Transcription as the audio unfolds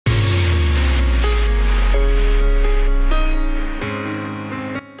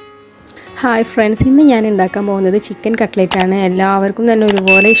Hi friends, ഇന്ന് ഞാൻ ഉണ്ടാക്കാൻ പോകുന്നത് ചിക്കൻ കട്ട്ലേറ്റ് ആണ്. എല്ലാവർക്കും തന്നെ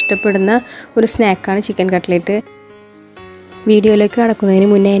ഒരുപോലെ ഇഷ്ടപ്പെടുന്ന ഒരു സ്നാക്കാണ് ചിക്കൻ കട്ട്ലേറ്റ്. വീഡിയോയിലേക്ക് കടക്കുന്നതിന്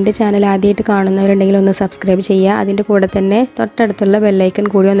മുന്നേ എൻ്റെ ചാനൽ ആദ്യമായിട്ട് കാണുന്നവരുണ്ടെങ്കിൽ ഒന്ന് സബ്സ്ക്രൈബ് ചെയ്യുക. അതിൻ്റെ കൂടെ തന്നെ തൊട്ടടുത്തുള്ള ബെല്ലൈക്കൺ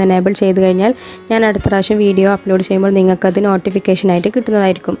കൂടി ഒന്ന് എനേബിൾ ചെയ്ത് കഴിഞ്ഞാൽ ഞാൻ അടുത്ത പ്രാവശ്യം വീഡിയോ അപ്ലോഡ് ചെയ്യുമ്പോൾ നിങ്ങൾക്കത് നോട്ടിഫിക്കേഷനായിട്ട്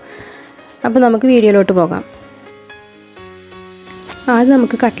കിട്ടുന്നതായിരിക്കും. അപ്പോൾ നമുക്ക് വീഡിയോയിലോട്ട് പോകാം. ആദ്യം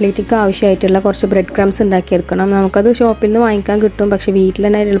നമുക്ക് കട്ട്ലേറ്റിക്ക് ആവശ്യമായിട്ടുള്ള കുറച്ച് ബ്രെഡ് ക്രംസ് ഉണ്ടാക്കിയെടുക്കണം. നമുക്കത് ഷോപ്പിൽ നിന്ന് വാങ്ങിക്കാൻ കിട്ടും, പക്ഷേ വീട്ടിൽ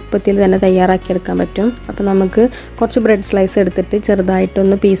തന്നെ എളുപ്പത്തിൽ തന്നെ തയ്യാറാക്കിയെടുക്കാൻ പറ്റും. അപ്പോൾ നമുക്ക് കുറച്ച് ബ്രെഡ് സ്ലൈസ് എടുത്തിട്ട്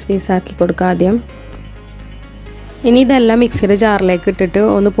ചെറുതായിട്ടൊന്ന് പീസാക്കി കൊടുക്കാം ആദ്യം. ഇനി ഇതെല്ലാം മിക്സിയുടെ ജാറിലേക്ക് ഇട്ടിട്ട്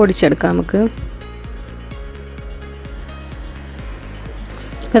ഒന്ന് പൊടിച്ചെടുക്കാം നമുക്ക്.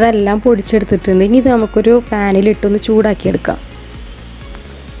 അപ്പോൾ അതെല്ലാം പൊടിച്ചെടുത്തിട്ടുണ്ട്. ഇനി ഇത് നമുക്കൊരു പാനിലിട്ടൊന്ന് ചൂടാക്കിയെടുക്കാം.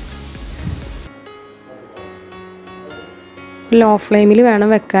 ലോ ഫ്ലെയിമിൽ വേണം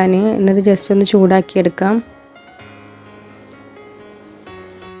വെക്കാൻ. എന്നിട്ട് ജസ്റ്റ് ഒന്ന് ചൂടാക്കിയെടുക്കാം.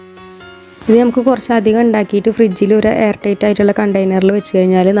 ഇത് നമുക്ക് കുറച്ചധികം ഉണ്ടാക്കിയിട്ട് ഫ്രിഡ്ജിൽ ഒരു എയർ ടൈറ്റ് ആയിട്ടുള്ള കണ്ടെയ്നറിൽ വെച്ച്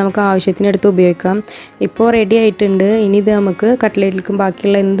കഴിഞ്ഞാൽ നമുക്ക് ആവശ്യത്തിനെടുത്ത് ഉപയോഗിക്കാം. ഇപ്പോൾ റെഡി ആയിട്ടുണ്ട്. ഇനി ഇത് നമുക്ക് കട്ട്ലേറ്റിലേക്കും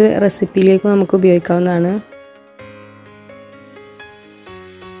ബാക്കിയുള്ള എന്ത് റെസിപ്പിയിലേക്കും നമുക്ക് ഉപയോഗിക്കാവുന്നതാണ്.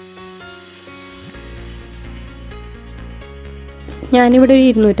 ഞാനിവിടെ ഒരു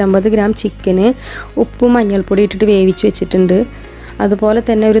 250 ഗ്രാം ചിക്കന് ഉപ്പും മഞ്ഞൾപ്പൊടി ഇട്ടിട്ട് വേവിച്ച് വെച്ചിട്ടുണ്ട്. അതുപോലെ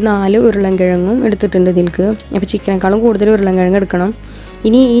തന്നെ ഒരു 4 ഉരുളൻകിഴങ്ങും എടുത്തിട്ടുണ്ട് ഇതിലേക്ക്. അപ്പോൾ ചിക്കനേക്കാളും കൂടുതൽ ഉരുളൻകിഴങ്ങ് എടുക്കണം.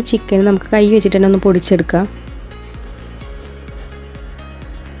 ഇനി ഈ ചിക്കൻ നമുക്ക് കൈ വെച്ചിട്ട് തന്നെ ഒന്ന് പൊടിച്ചെടുക്കാം.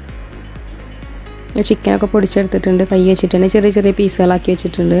 ചിക്കനൊക്കെ പൊടിച്ചെടുത്തിട്ടുണ്ട്. കൈ വെച്ചിട്ട് തന്നെ ചെറിയ ചെറിയ പീസുകളാക്കി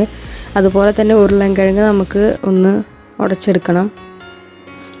വെച്ചിട്ടുണ്ട്. അതുപോലെ തന്നെ ഉരുളൻകിഴങ്ങ് നമുക്ക് ഒന്ന് ഉടച്ചെടുക്കണം.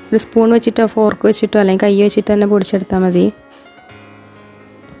 ഒരു സ്പൂൺ വെച്ചിട്ടോ ഫോർക്ക് വെച്ചിട്ടോ അല്ലെങ്കിൽ കൈ വെച്ചിട്ട് തന്നെ പൊടിച്ചെടുത്താൽ മതി.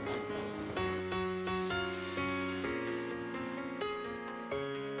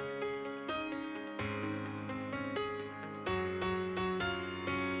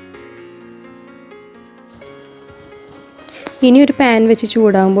 ഇനി ഒരു പാൻ വെച്ച്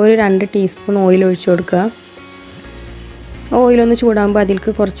ചൂടാകുമ്പോൾ ഒരു 2 ടീസ്പൂൺ ഓയിൽ ഒഴിച്ചു കൊടുക്കുക. ഓയിലൊന്ന് ചൂടാകുമ്പോൾ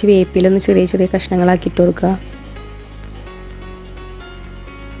അതിലേക്ക് കുറച്ച് വേപ്പിലൊന്ന് ചെറിയ ചെറിയ കഷ്ണങ്ങളാക്കി ഇട്ട് കൊടുക്കുക.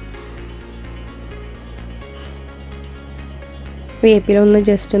 വേപ്പിലൊന്ന്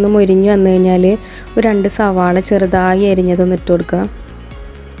ജസ്റ്റ് ഒന്ന് മൊരിഞ്ഞ് വന്നു കഴിഞ്ഞാൽ ഒരു 2 സവാള ചെറുതായി അരിഞ്ഞതൊന്ന് ഇട്ട് കൊടുക്കുക.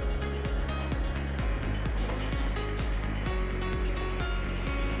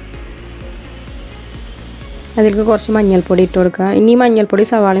 അതിലേക്ക് കുറച്ച് മഞ്ഞൾപ്പൊടി ഇട്ട് കൊടുക്കുക. ഇനി മഞ്ഞൾപ്പൊടി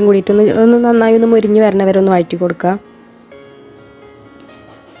സവാളയും കൂടിയിട്ട് ഒന്ന് നന്നായി ഒന്ന് മുരിഞ്ഞ് വരണ വരെ ഒന്ന് വഴറ്റി കൊടുക്കുക.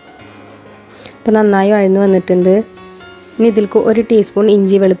 ഇപ്പോൾ നന്നായി വഴന്ന് വന്നിട്ടുണ്ട്. ഇനി ഇതിലേക്ക് 1 ടീസ്പൂൺ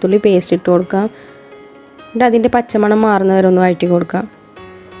ഇഞ്ചി വെളുത്തുള്ളി പേസ്റ്റ് ഇട്ട് കൊടുക്കാം. എന്നിട്ട് അതിൻ്റെ പച്ചമണം മാറുന്ന വരെ ഒന്ന് വഴറ്റി കൊടുക്കാം.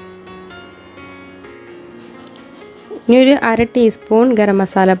 ഇനി ഒരു 1/2 ടീസ്പൂൺ ഗരം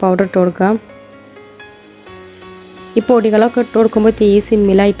മസാല പൗഡർ ഇട്ട് കൊടുക്കാം. ഈ പൊടികളൊക്കെ ഇട്ട് കൊടുക്കുമ്പോൾ തീ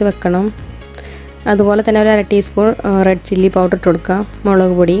സിമ്മിലായിട്ട് വെക്കണം. അതുപോലെ തന്നെ ഒരു 1/2 ടീസ്പൂൺ റെഡ് ചില്ലി പൗഡർ ഇട്ട് കൊടുക്കാം.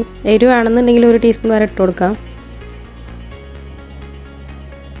 മുളക് പൊടി എരിവ് വേണമെന്നുണ്ടെങ്കിൽ 1 ടീസ്പൂൺ വരെ ഇട്ട് കൊടുക്കാം.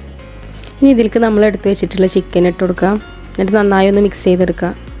 ഇനി ഇതിലേക്ക് നമ്മൾ എടുത്ത് വെച്ചിട്ടുള്ള ചിക്കൻ ഇട്ട് കൊടുക്കാം. എന്നിട്ട് നന്നായി ഒന്ന് മിക്സ്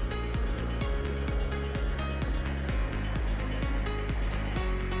ചെയ്തെടുക്കാം.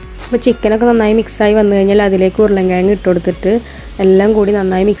 അപ്പോൾ ചിക്കനൊക്കെ നന്നായി മിക്സായി വന്നു കഴിഞ്ഞാൽ അതിലേക്ക് ഉരുളൻകിഴങ്ങ് ഇട്ട് കൊടുത്തിട്ട് എല്ലാം കൂടി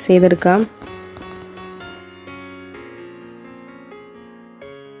നന്നായി മിക്സ് ചെയ്തെടുക്കാം.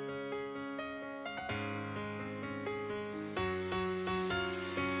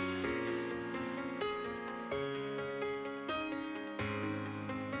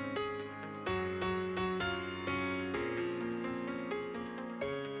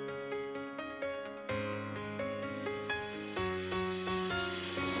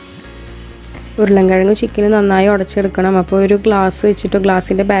 ഉരുളൻകിഴങ്ങും ചിക്കനും നന്നായി ഉടച്ചെടുക്കണം. അപ്പോൾ ഒരു ഗ്ലാസ് വെച്ചിട്ടോ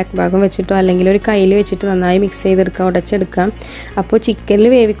ഗ്ലാസിൻ്റെ ബാക്ക് ഭാഗം വെച്ചിട്ടോ അല്ലെങ്കിൽ ഒരു കയ്യിൽ വെച്ചിട്ട് നന്നായി മിക്സ് ചെയ്തെടുക്കാം, ഉടച്ചെടുക്കാം. അപ്പോൾ ചിക്കനിൽ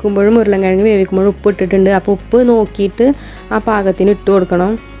വേവിക്കുമ്പോഴും ഉരുളൻകിഴങ്ങ് വേവിക്കുമ്പോഴും ഉപ്പ് ഇട്ടിട്ടുണ്ട്. അപ്പോൾ ഉപ്പ് നോക്കിയിട്ട് ആ പാകത്തിന് ഇട്ട്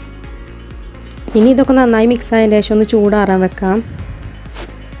കൊടുക്കണം. ഇനി ഇതൊക്കെ നന്നായി മിക്സ് ആയതിന് ശേഷം ഒന്ന് ചൂടാറാൻ വെക്കാം.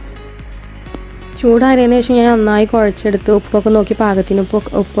 ചൂടാറിയതിന് ശേഷം ഞാൻ നന്നായി കുഴച്ചെടുത്ത് ഉപ്പൊക്കെ നോക്കി പാകത്തിന്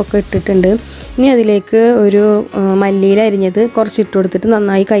ഉപ്പൊക്കെ ഇട്ടിട്ടുണ്ട്. ഇനി അതിലേക്ക് ഒരു മല്ലിയില അരിഞ്ഞത് കുറച്ച് ഇട്ട് കൊടുത്തിട്ട്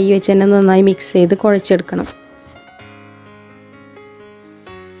നന്നായി കൈ വെച്ച് തന്നെ നന്നായി മിക്സ് ചെയ്ത് കുഴച്ചെടുക്കണം.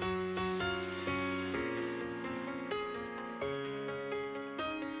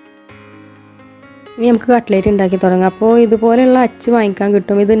 ഇനി നമുക്ക് കട്ട്ലേറ്റ് ഉണ്ടാക്കി തുടങ്ങാം. അപ്പോൾ ഇതുപോലെയുള്ള അച്ച് വാങ്ങിക്കാൻ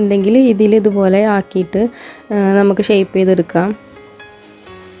കിട്ടും. ഇതുണ്ടെങ്കിൽ ഇതിൽ ഇതുപോലെ ആക്കിയിട്ട് നമുക്ക് ഷേപ്പ് ചെയ്തെടുക്കാം.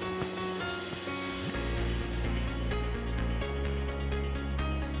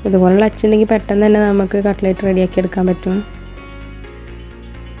 ഇതുപോലുള്ള അച്ചുണ്ടെങ്കിൽ പെട്ടെന്ന് തന്നെ നമുക്ക് കട്ട്ലേറ്റ് റെഡിയാക്കി എടുക്കാൻ പറ്റും.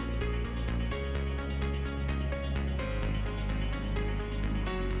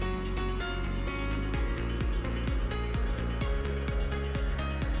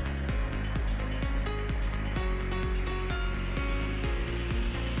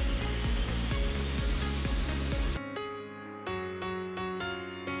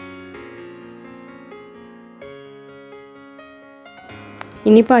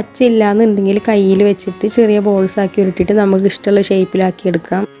 ഇനിയിപ്പോൾ അച്ചില്ലാന്നുണ്ടെങ്കിൽ കയ്യിൽ വെച്ചിട്ട് ചെറിയ ബോൾസ് ആക്കി ഉരുട്ടിയിട്ട് നമുക്ക് ഇഷ്ടമുള്ള ഷേപ്പിലാക്കി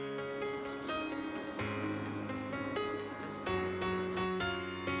എടുക്കാം.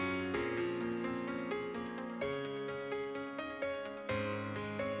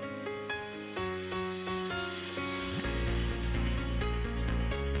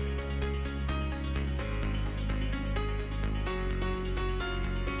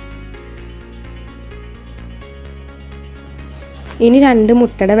 ഇനി 2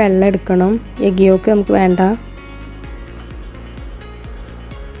 മുട്ടയുടെ വെള്ളം എടുക്കണം. എഗ് യോക്ക് നമുക്ക് വേണ്ട.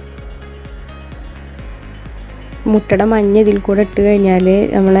 മുട്ടയുടെ മഞ്ഞ ഇതിൽ കൂടെ ഇട്ട് കഴിഞ്ഞാൽ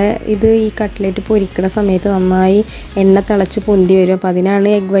ഈ കട്ട്ലേറ്റ് പൊരിക്കുന്ന സമയത്ത് നന്നായി എണ്ണ തിളച്ച് പൊന്തി വരും. അപ്പോൾ അതിനാണ്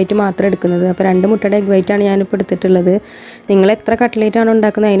എഗ് വൈറ്റ് മാത്രം എടുക്കുന്നത്. അപ്പോൾ 2 മുട്ടയുടെ എഗ് വൈറ്റാണ് ഞാനിപ്പോൾ എടുത്തിട്ടുള്ളത്. നിങ്ങൾ എത്ര കട്ട്ലേറ്റ് ആണോ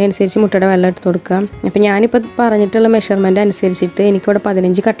ഉണ്ടാക്കുന്നത് അതിനനുസരിച്ച് മുട്ടയുടെ വെള്ളം എടുത്ത് കൊടുക്കാം. അപ്പോൾ ഞാനിപ്പോൾ പറഞ്ഞിട്ടുള്ള മെഷർമെൻറ്റ് അനുസരിച്ചിട്ട് എനിക്കിവിടെ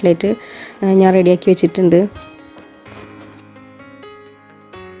 15 കട്ട്ലേറ്റ് ഞാൻ റെഡിയാക്കി വെച്ചിട്ടുണ്ട്.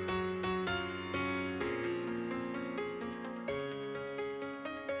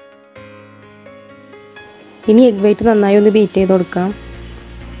 ഇനി എഗ് വൈറ്റ് നന്നായി ഒന്ന് ബീറ്റ് ചെയ്ത് കൊടുക്കാം.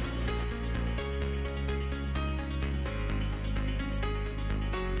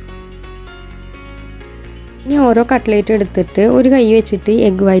 ഇനി ഓരോ കട്ട്ലേറ്റ് എടുത്തിട്ട് ഒരു കൈ വെച്ചിട്ട്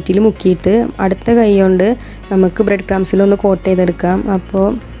എഗ് വൈറ്റിൽ മുക്കിയിട്ട് അടുത്ത കൈ കൊണ്ട് നമുക്ക് ബ്രെഡ് ക്രംസിലൊന്ന് കോട്ട് ചെയ്തെടുക്കാം. അപ്പോൾ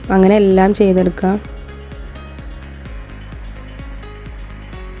അങ്ങനെ എല്ലാം ചെയ്തെടുക്കാം.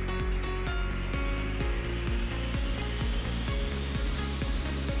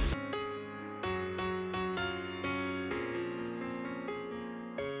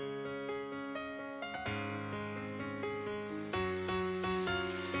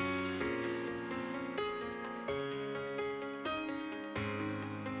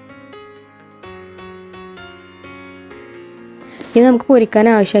 ഇനി നമുക്ക് പൊരിക്കാൻ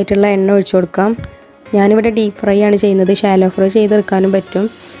ആവശ്യമായിട്ടുള്ള എണ്ണ ഒഴിച്ചു കൊടുക്കാം. ഞാനിവിടെ ഡീപ്പ് ഫ്രൈ ആണ് ചെയ്യുന്നത്. ഷാലോ ഫ്രൈ ചെയ്തെടുക്കാനും പറ്റും.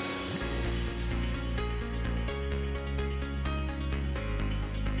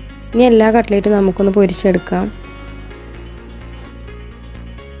 ഇനി എല്ലാ കട്ട്ലേറ്റും നമുക്കൊന്ന് പൊരിച്ചെടുക്കാം.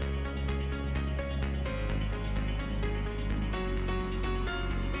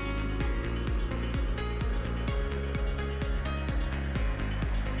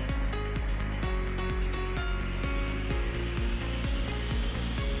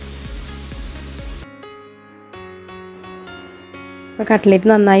 കട്ട്ലേറ്റ്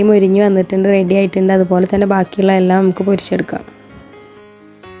നന്നായി മൊരിഞ്ഞ് വന്നിട്ടുണ്ട്, റെഡി ആയിട്ടുണ്ട്. അതുപോലെ തന്നെ ബാക്കിയുള്ള എല്ലാം നമുക്ക് പൊരിച്ചെടുക്കാം.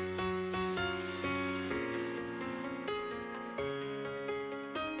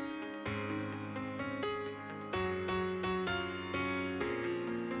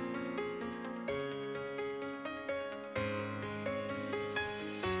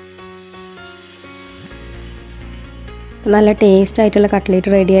 നല്ല ടേസ്റ്റ് ആയിട്ടുള്ള കട്ട്ലേറ്റ്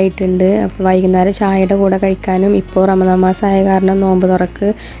റെഡി ആയിട്ടുണ്ട്. അപ്പോൾ വൈകുന്നേരം ചായയുടെ കൂടെ കഴിക്കാനും ഇപ്പോൾ റമദാൻ മാസമായ കാരണം നോമ്പ് തുറക്ക്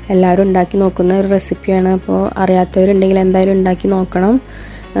എല്ലാവരും ഉണ്ടാക്കി നോക്കുന്ന ഒരു റെസിപ്പിയാണ്. അപ്പോൾ അറിയാത്തവരുണ്ടെങ്കിൽ എന്തായാലും ഉണ്ടാക്കി നോക്കണം.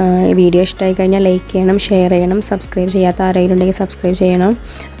 വീഡിയോ ഇഷ്ടമായി കഴിഞ്ഞാൽ ലൈക്ക് ചെയ്യണം, ഷെയർ ചെയ്യണം, സബ്സ്ക്രൈബ് ചെയ്യാത്ത ആരെങ്കിലും ഉണ്ടെങ്കിൽ സബ്സ്ക്രൈബ് ചെയ്യണം.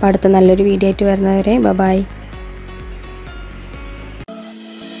 അപ്പോൾ അടുത്ത നല്ലൊരു വീഡിയോ ആയിട്ട് വരുന്നവരെ ബൈ.